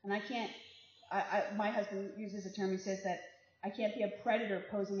 And my husband uses a term, he says that I can't be a predator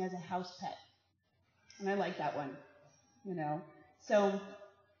posing as a house pet. And I like that one, you know. So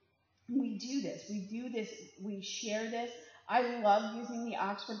we do this, we share this. I love using the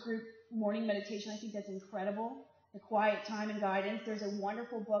Oxford Group morning meditation. I think that's incredible. The Quiet Time and Guidance. There's a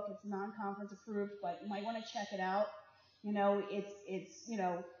wonderful book. It's non-conference approved, but you might want to check it out. You know, it's you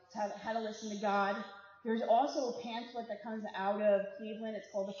know, how to listen to God. There's also a pamphlet that comes out of Cleveland. It's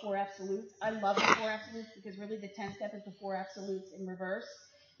called The Four Absolutes. I love The Four Absolutes because really the 10th step is the Four Absolutes in reverse.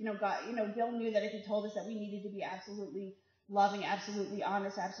 You know, God, you know, Bill knew that if he told us that we needed to be absolutely loving, absolutely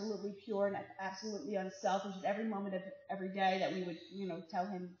honest, absolutely pure, and absolutely unselfish at every moment of every day, that we would, you know, tell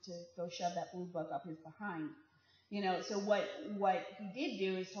him to go shove that blue book up his behind. You know, so what he did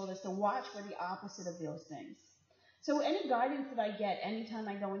do is told us to watch for the opposite of those things. So any guidance that I get, anytime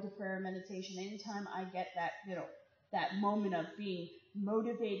I go into prayer and meditation, anytime I get that, you know, that moment of being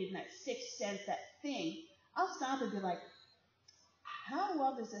motivated and that sixth sense, that thing, I'll stop and be like, how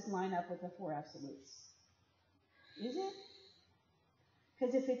well does this line up with the Four Absolutes? Is it?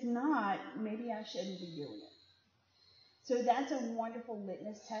 Because if it's not, maybe I shouldn't be doing it. So that's a wonderful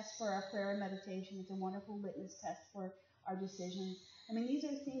litmus test for our prayer and meditation. It's a wonderful litmus test for our decisions. I mean,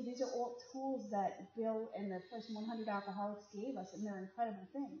 these are all tools that Bill and the first 100 alcoholics gave us, and they're incredible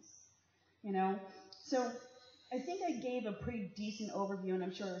things, you know. So I think I gave a pretty decent overview, and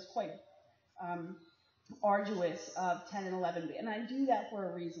I'm sure it was quite arduous of 10 and 11. And I do that for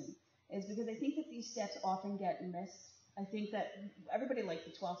a reason, is because I think that these steps often get missed. I think that everybody likes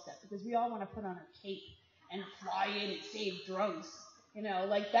the 12 step because we all want to put on a cape and fly in and save drunks. You know,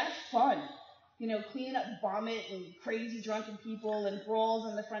 like that's fun. You know, cleaning up vomit and crazy drunken people and brawls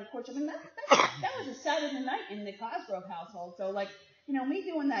on the front porch. I mean, that was a Saturday night in the Cosgrove household. So, like, you know, me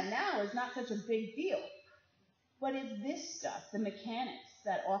doing that now is not such a big deal. But it's this stuff, the mechanics,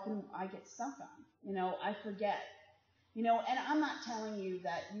 that often I get stuck on. You know, I forget. You know, and I'm not telling you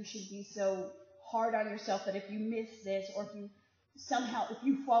that you should be so hard on yourself that if you miss this or if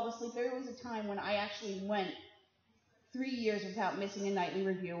you fall asleep. There was a time when I actually went 3 years without missing a nightly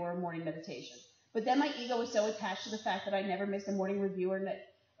review or a morning meditation. But then my ego was so attached to the fact that I never missed a morning review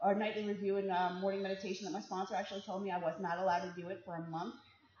or nightly review and morning meditation that my sponsor actually told me I was not allowed to do it for a month.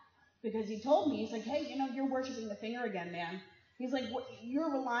 Because he told me, he's like, hey, you know, you're worshiping the finger again, man. He's like,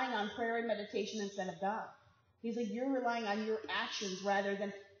 you're relying on prayer and meditation instead of God. He's like, you're relying on your actions rather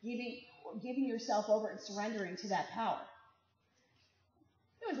than giving yourself over and surrendering to that power.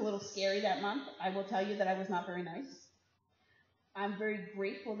 It was a little scary that month. I will tell you that I was not very nice. I'm very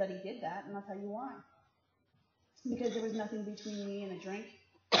grateful that he did that, and I'll tell you why. Because there was nothing between me and a drink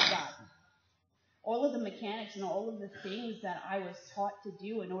and God. All of the mechanics and all of the things that I was taught to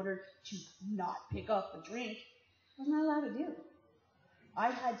do in order to not pick up a drink, I was not allowed to do.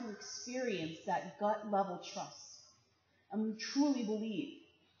 I had to experience that gut-level trust and truly believe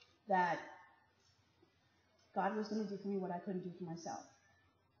that God was going to do for me what I couldn't do for myself.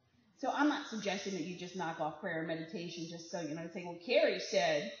 So I'm not suggesting that you just knock off prayer and meditation just so, you know, say, well, Kerry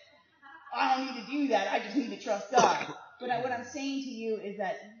said, I don't need to do that. I just need to trust God. But what I'm saying to you is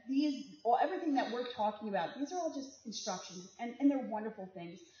that everything that we're talking about, these are all just instructions, and they're wonderful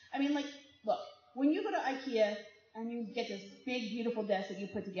things. I mean, like, look, when you go to IKEA and you get this big, beautiful desk that you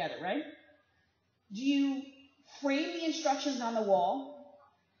put together, right? Do you frame the instructions on the wall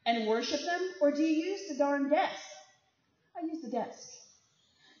and worship them, or do you use the darn desk? I use the desk.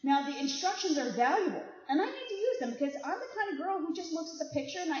 Now, the instructions are valuable, and I need to use them because I'm the kind of girl who just looks at the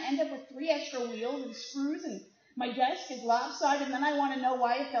picture and I end up with 3 extra wheels and screws, and my desk is lopsided, and then I want to know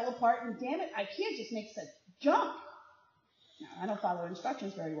why it fell apart, and damn it, IKEA just makes such junk. Now, I don't follow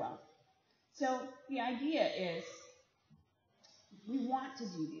instructions very well. So the idea is we want to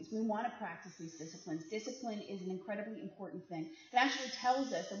do these. We want to practice these disciplines. Discipline is an incredibly important thing. It actually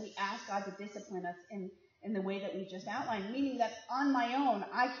tells us that we ask God to discipline us in the way that we just outlined, meaning that on my own,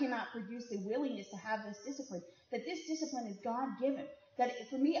 I cannot produce the willingness to have this discipline, that this discipline is God-given, that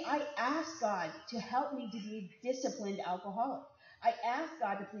for me, I ask God to help me to be a disciplined alcoholic. I ask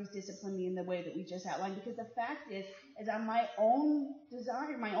God to please discipline me in the way that we just outlined, because the fact is on my own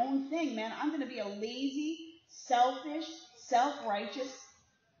desire, my own thing, man, I'm going to be a lazy, selfish, self-righteous,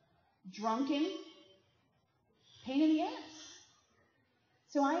 drunken pain in the ass.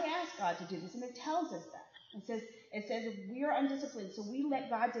 So I ask God to do this, and it tells us that. It says if we are undisciplined, so we let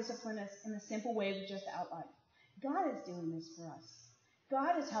God discipline us in the simple way we just outlined. God is doing this for us.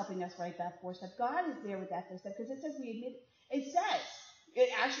 God is helping us write that 4-step. God is there with that 5th-step, because it says it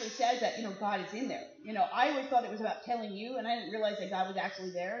actually says that, you know, God is in there. You know, I always thought it was about telling you, and I didn't realize that God was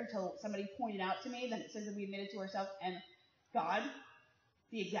actually there until somebody pointed out to me that it says that we admitted to ourselves and God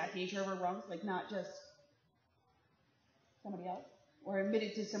the exact nature of our wrongs, like not just somebody else, or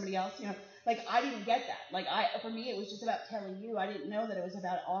admitted to somebody else, you know. Like, I didn't get that. Like, for me, it was just about telling you. I didn't know that it was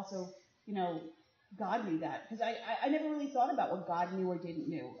about also, you know, God knew that. Because I never really thought about what God knew or didn't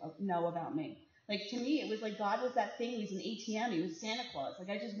know about me. Like, to me, it was like God was that thing. He was an ATM. He was Santa Claus.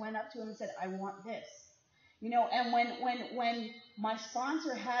 Like, I just went up to him and said, I want this. You know, and when my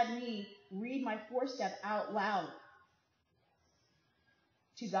sponsor had me read my 4-step out loud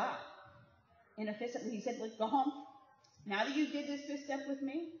to God in a 5th step, he said, let's go home. Now that you did this 5th step with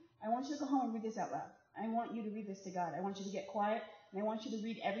me, I want you to go home and read this out loud. I want you to read this to God. I want you to get quiet, and I want you to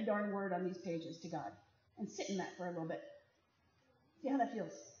read every darn word on these pages to God. And sit in that for a little bit. See how that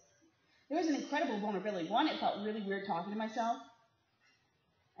feels. There was an incredible vulnerability. One, it felt really weird talking to myself.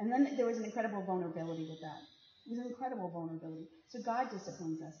 And then there was an incredible vulnerability with that. It was an incredible vulnerability. So God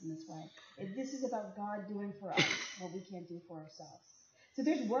disciplines us in this way. This is about God doing for us what we can't do for ourselves. So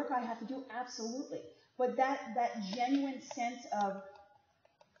there's work I have to do, absolutely. But that genuine sense of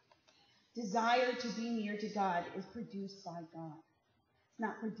desire to be near to God is produced by God. It's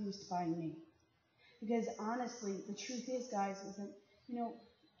not produced by me. Because honestly, the truth is, guys, is that,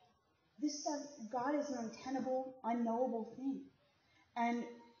 this stuff, God is an untenable, unknowable thing. And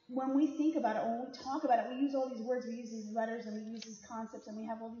when we think about it, when we talk about it, we use all these words, we use these letters, and we use these concepts, and we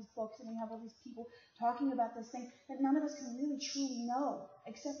have all these books, and we have all these people talking about this thing that none of us can really truly know,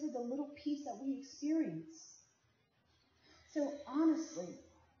 except for the little piece that we experience. So honestly,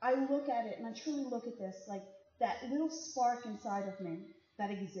 I look at it, and I truly look at this like that little spark inside of me that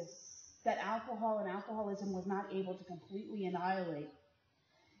exists, that alcohol and alcoholism was not able to completely annihilate,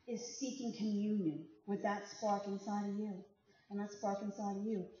 is seeking communion with that spark inside of you, and that spark inside of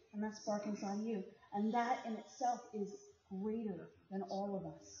you, and that spark inside of you. And that in itself is greater than all of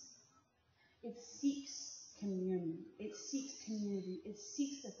us. It seeks communion. It seeks community. It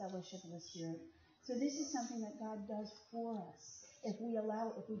seeks the fellowship of the Spirit. So this is something that God does for us if we allow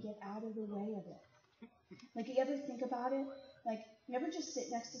it, if we get out of the way of it. Like, you ever think about it? Like, you ever just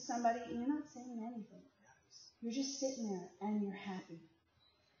sit next to somebody and you're not saying anything. You're just sitting there and you're happy.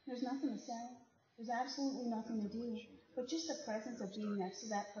 There's nothing to say. There's absolutely nothing to do. But just the presence of being next to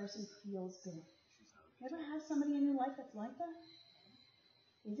that person feels good. You ever have somebody in your life that's like that?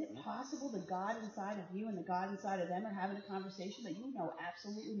 Is it possible the God inside of you and the God inside of them are having a conversation that you know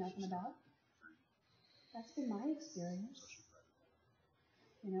absolutely nothing about? That's been my experience.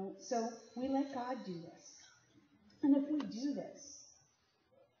 So we let God do this. And if we do this,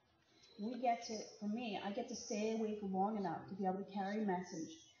 for me, I get to stay awake long enough to be able to carry a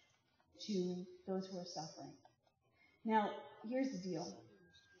message to those who are suffering. Now, here's the deal.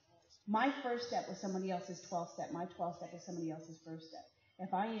 My first step was somebody else's 12th step. My 12th step is somebody else's first step.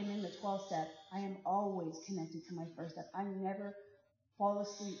 If I am in the 12th step, I am always connected to my first step. I never fall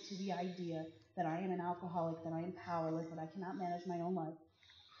asleep to the idea that I am an alcoholic, that I am powerless, that I cannot manage my own life.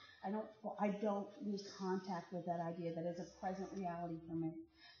 I don't lose contact with that idea that is a present reality for me.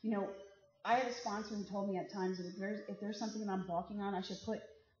 I had a sponsor who told me at times that if there's something that I'm balking on, I should put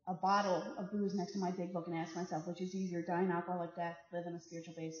a bottle of booze next to my big book and ask myself, which is easier, die an alcoholic death, live on a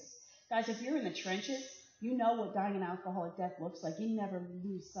spiritual basis. Guys, if you're in the trenches, you know what dying an alcoholic death looks like. You never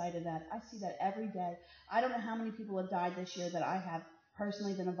lose sight of that. I see that every day. I don't know how many people have died this year that I have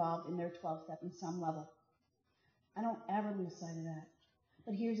personally been involved in their 12th step in some level. I don't ever lose sight of that.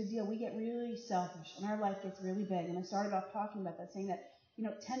 But here's the deal. We get really selfish, and our life gets really big. And I started off talking about that, saying that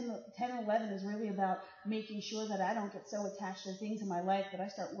 10 and 11 is really about making sure that I don't get so attached to things in my life that I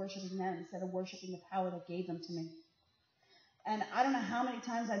start worshiping them instead of worshiping the power that gave them to me. And I don't know how many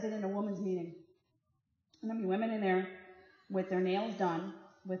times I've been in a woman's meeting. And there'll be women in there with their nails done,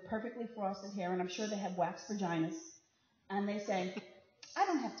 with perfectly frosted hair, and I'm sure they have waxed vaginas. And they say, I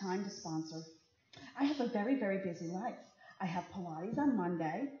don't have time to sponsor. I have a very, very busy life. I have Pilates on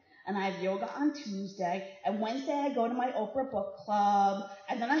Monday, and I have yoga on Tuesday, and Wednesday I go to my Oprah book club,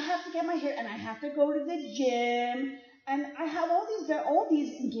 and then I have to get my hair, and I have to go to the gym, and I have all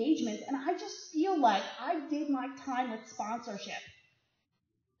these engagements, and I just feel like I did my time with sponsorship.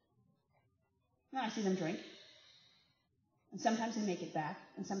 And I see them drink, and sometimes they make it back,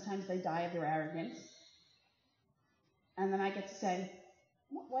 and sometimes they die of their arrogance, and then I get to say,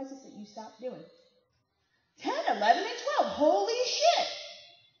 what was it that you stopped doing? 10, 11, and 12. Holy shit!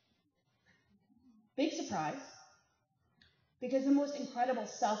 Big surprise. Because the most incredible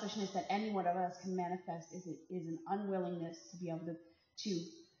selfishness that any one of us can manifest is an unwillingness to be able to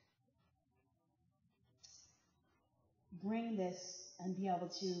bring this and be able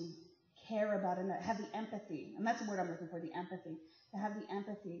to care about and have the empathy. And that's the word I'm looking for, the empathy. To have the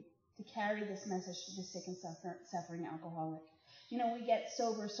empathy to carry this message to the sick and suffering alcoholic. We get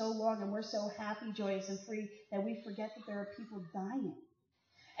sober so long and we're so happy, joyous, and free that we forget that there are people dying.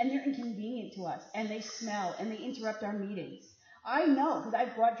 And they're inconvenient to us, and they smell, and they interrupt our meetings. I know, because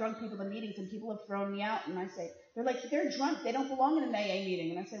I've brought drunk people to meetings, and people have thrown me out, and I say, they're drunk, they don't belong in an AA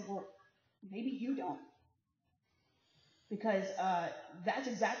meeting. And I say, well, maybe you don't. Because that's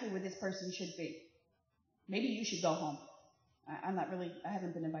exactly where this person should be. Maybe you should go home. I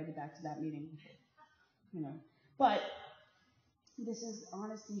haven't been invited back to that meeting. But this is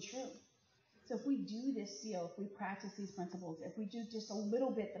honest and true. So if we do this deal, if we practice these principles, if we do just a little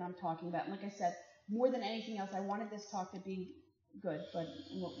bit that I'm talking about, and like I said, more than anything else, I wanted this talk to be good, but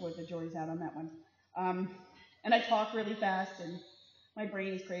the jury's out on that one. And I talk really fast, and my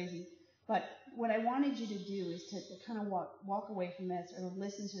brain is crazy. But what I wanted you to do is to kind of walk away from this or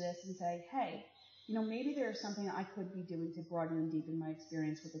listen to this and say, hey, maybe there's something I could be doing to broaden and deepen my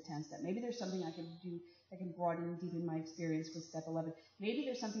experience with the 10 step. Maybe there's something I can do that can broaden and deepen my experience with step 11. Maybe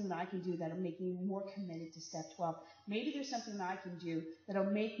there's something that I can do that'll make me more committed to step 12. Maybe there's something that I can do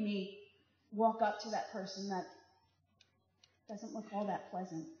that'll make me walk up to that person that doesn't look all that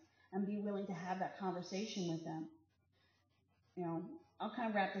pleasant and be willing to have that conversation with them. You know, I'll kind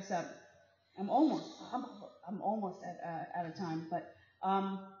of wrap this up. I'm almost out of time, but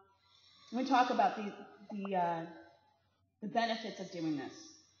we talk about the benefits of doing this.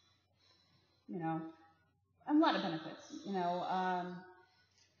 You know, a lot of benefits. You know,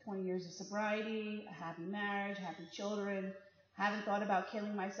 20 years of sobriety, a happy marriage, happy children. Haven't thought about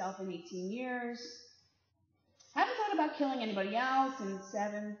killing myself in 18 years. Haven't thought about killing anybody else in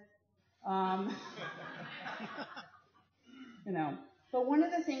 7. You know, but one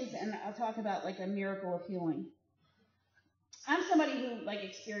of the things, and I'll talk about like a miracle of healing. I'm somebody who like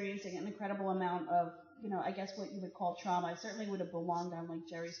experiencing an incredible amount of, you know, I guess what you would call trauma. I certainly would have belonged on like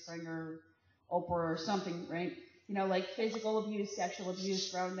Jerry Springer, Oprah, or something, right? You know, like physical abuse, sexual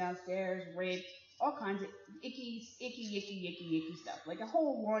abuse, thrown downstairs, rape, all kinds of icky stuff. Like a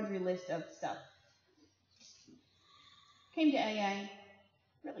whole laundry list of stuff. Came to AA,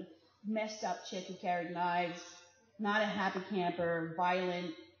 really messed up chick who carried knives, not a happy camper,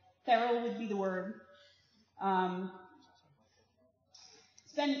 violent, feral would be the word.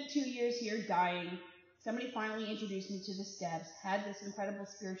 Spent 2 years here dying. Somebody finally introduced me to the steps, had this incredible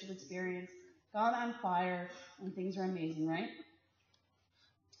spiritual experience, got on fire, and things are amazing, right?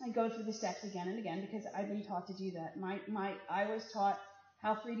 I go through the steps again and again because I've been taught to do that. I was taught,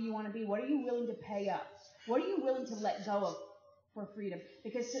 how free do you want to be? What are you willing to pay up? What are you willing to let go of for freedom?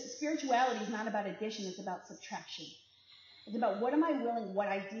 Because spirituality is not about addition, it's about subtraction. It's about what am I willing, what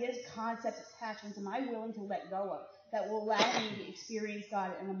ideas, concepts, attachments am I willing to let go of that will allow me to experience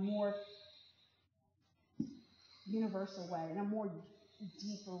God in a more universal way, in a more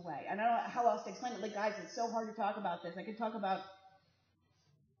deeper way. I don't know how else to explain it. Like, guys, it's so hard to talk about this. I could talk about,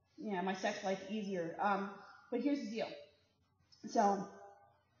 my sex life easier. But here's the deal. So,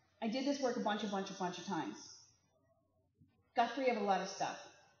 I did this work a bunch of times. Got free of a lot of stuff.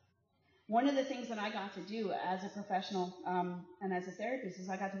 One of the things that I got to do as a professional and as a therapist is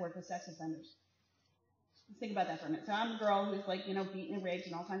I got to work with sex offenders. Let's think about that for a minute. So I'm a girl who's like, beaten and raped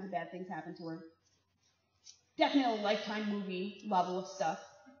and all kinds of bad things happen to her. Definitely a Lifetime movie level of stuff.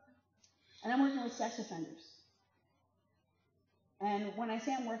 And I'm working with sex offenders. And when I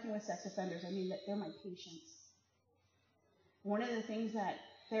say I'm working with sex offenders, I mean that they're my patients. One of the things that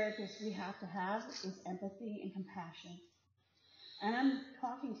therapists we have to have is empathy and compassion. And I'm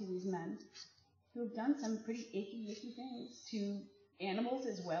talking to these men who have done some pretty icky things to animals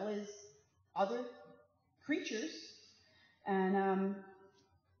as well as other creatures. And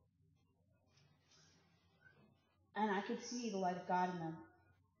I could see the light of God in them,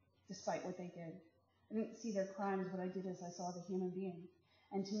 despite what they did. I didn't see their crimes. What I did is I saw the human being.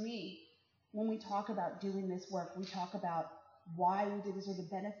 And to me, when we talk about doing this work, we talk about why we do this or the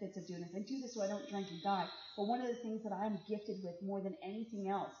benefits of doing this. I do this so I don't drink and die. But one of the things that I'm gifted with more than anything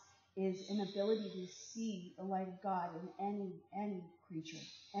else is an ability to see the light of God in any creature,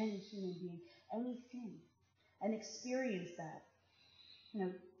 any human being, anything, and experience that.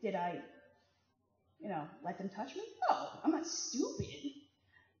 Did I, let them touch me? No, I'm not stupid.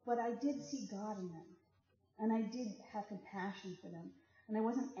 But I did see God in them. And I did have compassion for them. And I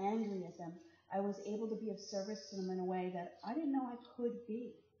wasn't angry at them. I was able to be of service to them in a way that I didn't know I could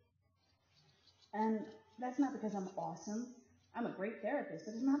be. And that's not because I'm awesome. I'm a great therapist,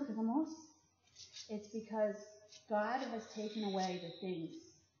 but it's not because I'm awesome. It's because God has taken away the things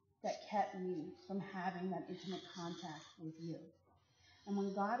that kept me from having that intimate contact with you. And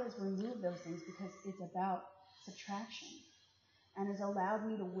when God has removed those things, because it's about subtraction, and has allowed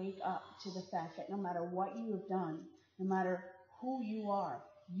me to wake up to the fact that no matter what you have done, no matter who you are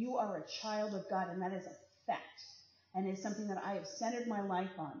a child of God, and that is a fact. And it's something that I have centered my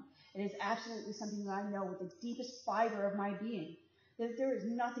life on. It is absolutely something that I know with the deepest fiber of my being, that there is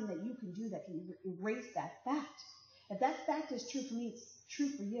nothing that you can do that can erase that fact. If that fact is true for me, it's true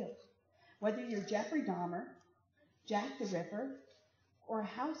for you. Whether you're Jeffrey Dahmer, Jack the Ripper, or a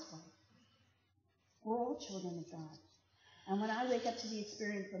housewife, we're all children of God. And when I wake up to the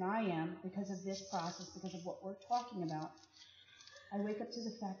experience that I am, because of this process, because of what we're talking about, I wake up to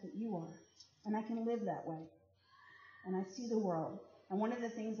the fact that you are. And I can live that way. And I see the world. And one of the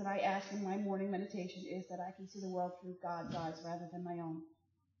things that I ask in my morning meditation is that I can see the world through God's eyes rather than my own.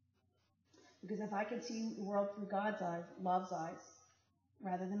 Because if I can see the world through God's eyes, love's eyes,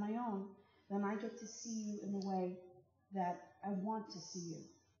 rather than my own, then I get to see you in the way that I want to see you,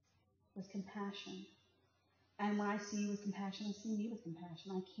 with compassion. And when I see you with compassion, I see me with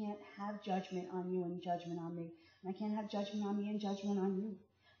compassion. I can't have judgment on you and judgment on me. And I can't have judgment on me and judgment on you.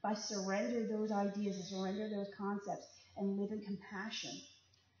 If I surrender those ideas and surrender those concepts and live in compassion,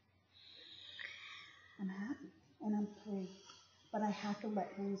 I'm happy and I'm free. but I have to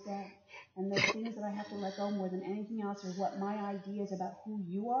let things go. And the things that I have to let go more than anything else are what my ideas about who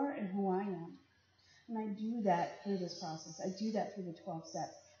you are and who I am. And I do that through this process. I do that through the 12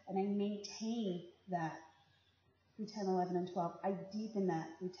 steps. And I maintain that through 10, 11, and 12. I deepen that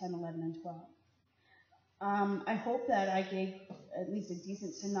through 10, 11, and 12. I hope that I gave at least a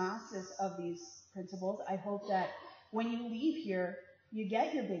decent synopsis of these principles. I hope that when you leave here, you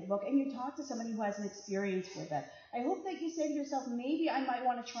get your big book and you talk to somebody who has an experience with it. I hope that you say to yourself, maybe I might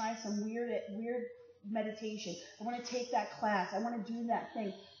want to try some weird meditation. I want to take that class. I want to do that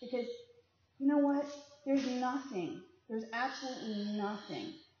thing. Because you know what? There's absolutely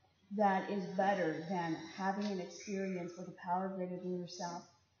nothing that is better than having an experience with a power greater than yourself.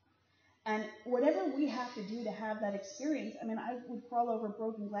 And whatever we have to do to have that experience, I mean, I would crawl over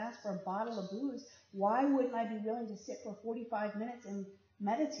broken glass for a bottle of booze. Why wouldn't I be willing to sit for 45 minutes and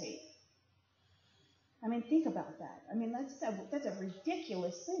meditate? I mean, think about that. I mean, that's a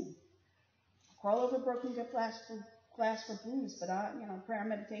ridiculous thing. Crawl over broken glass for booze, but prayer and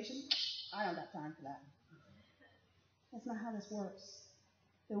meditation, I don't have time for that. That's not how this works.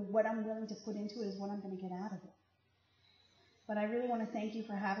 So what I'm willing to put into it is what I'm going to get out of it. But I really want to thank you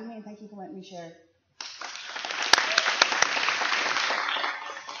for having me, and thank you for letting me share.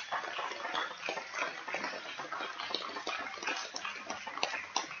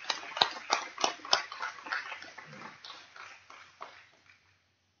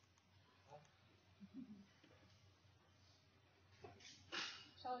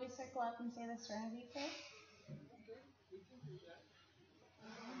 Shall we circle up and say the Serenity Prayer? Okay, we can do that.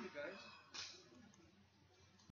 You guys.